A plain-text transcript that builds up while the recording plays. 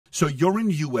So you're in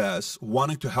the U.S.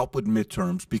 wanting to help with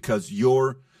midterms because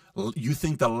you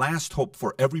think the last hope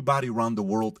for everybody around the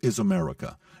world is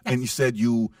America. Yes. And you said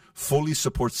you fully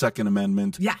support Second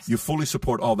Amendment. Yes. You fully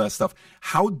support all that stuff.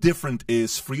 How different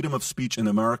is freedom of speech in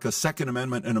America, Second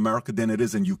Amendment in America, than it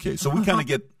is in UK? So we kind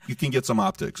of you can get some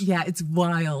optics. Yeah, it's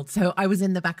wild. So I was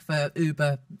in the back of a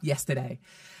Uber yesterday,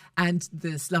 and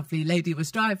this lovely lady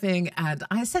was driving, and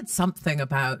I said something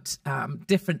about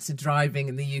difference in driving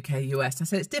in the UK, US. I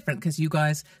said it's different because you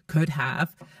guys could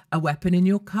have a weapon in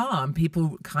your car, and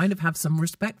people kind of have some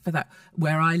respect for that.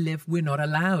 Where I live, we're not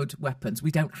allowed weapons. We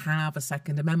don't have a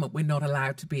Second Amendment. We're not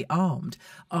allowed to be armed.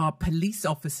 Our police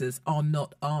officers are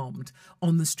not armed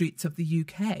on the streets of the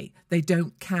UK. They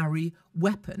don't carry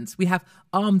weapons. We have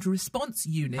armed response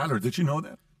units. Tyler, did you know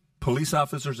that? Police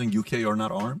officers in UK are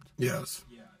not armed? Yes.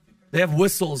 They have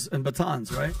whistles and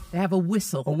batons, right? They have a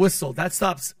whistle. A whistle. That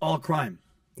stops all crime.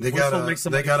 They got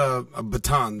a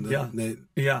baton.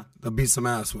 They'll beat some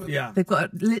ass with. Yeah. They've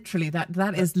got literally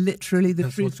that is literally the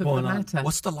truth of the matter.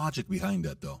 What's the logic behind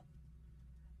that, though?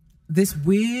 This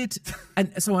weird,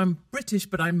 and so I'm British,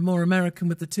 but I'm more American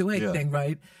with the 2-8 thing,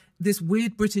 right? This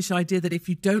weird British idea that if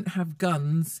you don't have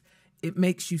guns, it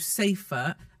makes you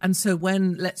safer. And so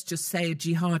when, let's just say, a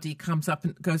jihadi comes up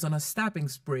and goes on a stabbing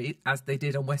spree, as they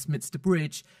did on Westminster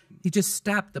Bridge, he just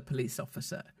stabbed the police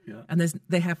officer. Yeah. And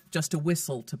they have just a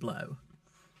whistle to blow.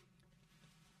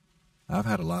 I've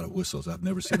had a lot of whistles. I've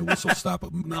never seen a whistle stop a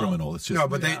criminal. It's just, no,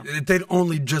 but they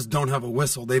only just don't have a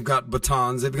whistle. They've got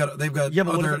batons. They've got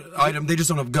other items. They just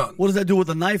don't have guns. What does that do with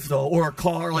a knife, though, or a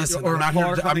car? Listen, or I'm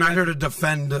not here to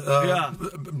defend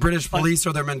British police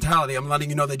or their mentality. I'm letting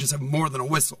you know they just have more than a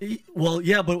whistle. Well,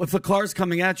 yeah, but if a car's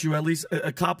coming at you, at least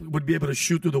a cop would be able to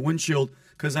shoot through the windshield.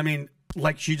 Because, I mean,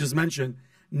 like she just mentioned,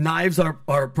 knives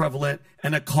are prevalent,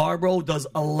 and a car, bro, does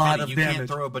a lot of damage. You can't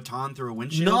throw a baton through a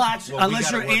windshield? No, actually, unless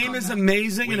your aim is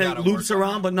amazing and it loops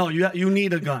around. But no, you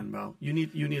need a gun, bro. You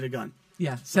need a gun.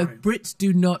 Yeah, so Brits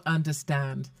do not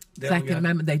understand Second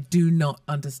Amendment. They do not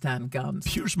understand guns.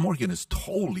 Piers Morgan is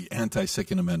totally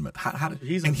anti-Second Amendment.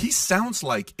 And he sounds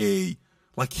like he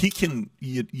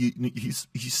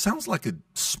sounds like a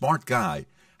smart guy.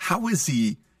 How is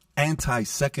he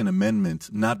anti-Second Amendment,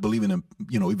 not believing in,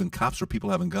 even cops or people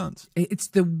having guns? It's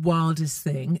the wildest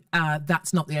thing.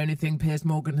 That's not the only thing Piers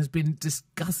Morgan has been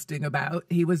disgusting about.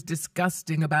 He was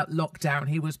disgusting about lockdown.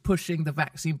 He was pushing the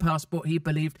vaccine passport. He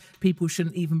believed people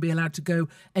shouldn't even be allowed to go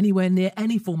anywhere near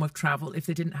any form of travel if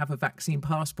they didn't have a vaccine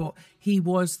passport. He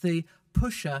was the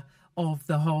pusher of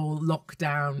the whole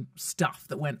lockdown stuff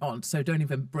that went on. So don't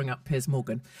even bring up Piers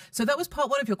Morgan. So that was part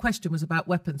one of your question, was about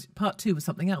weapons. Part two was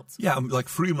something else. Yeah, like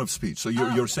freedom of speech. So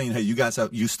you're saying, hey,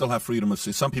 you still have freedom of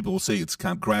speech. Some people will say it's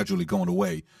kind of gradually going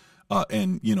away.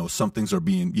 And, some things are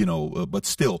being, but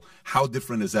still, how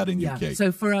different is that in UK?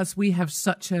 So for us, we have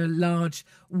such a large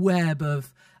web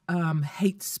of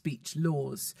hate speech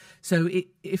laws. So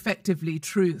effectively,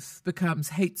 truth becomes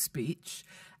hate speech.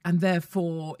 And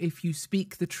therefore, if you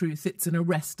speak the truth, it's an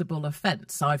arrestable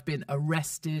offence. I've been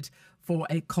arrested for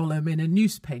a column in a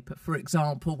newspaper, for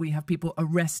example. We have people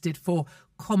arrested for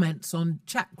comments on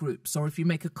chat groups, or if you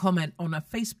make a comment on a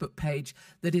Facebook page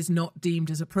that is not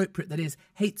deemed as appropriate, that is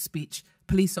hate speech,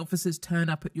 police officers turn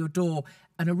up at your door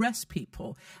and arrest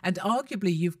people. And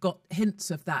arguably you've got hints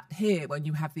of that here when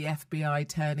you have the FBI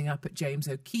turning up at James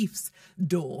O'Keefe's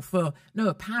door for no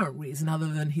apparent reason other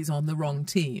than he's on the wrong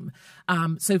team.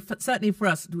 Certainly for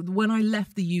us, when I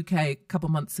left the UK a couple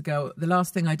months ago, the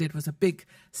last thing I did was a big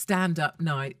stand-up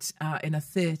night in a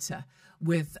theatre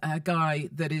with a guy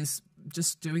that is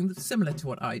just doing similar to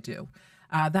what I do.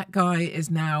 That guy is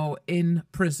now in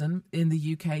prison in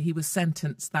the UK. He was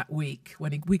sentenced that week.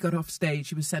 When we got off stage,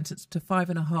 he was sentenced to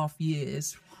 5.5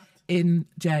 years in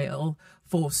jail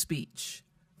for speech,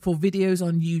 for videos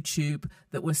on YouTube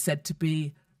that were said to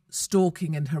be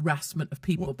stalking and harassment of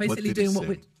people. Basically doing what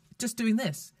we're just doing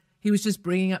this. He was just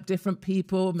bringing up different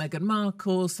people, Meghan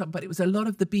Markle, but it was a lot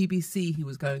of the BBC he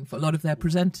was going for, a lot of their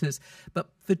presenters. But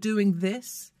for doing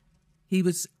this, it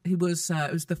was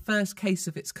the first case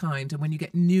of its kind. And when you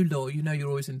get new law, you're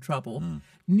always in trouble.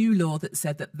 New law that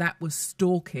said that was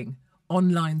stalking,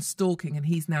 online stalking, and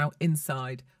he's now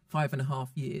inside 5.5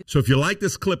 years. So if you like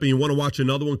this clip and you want to watch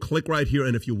another one, click right here.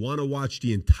 And if you want to watch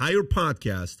the entire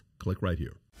podcast, click right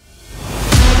here.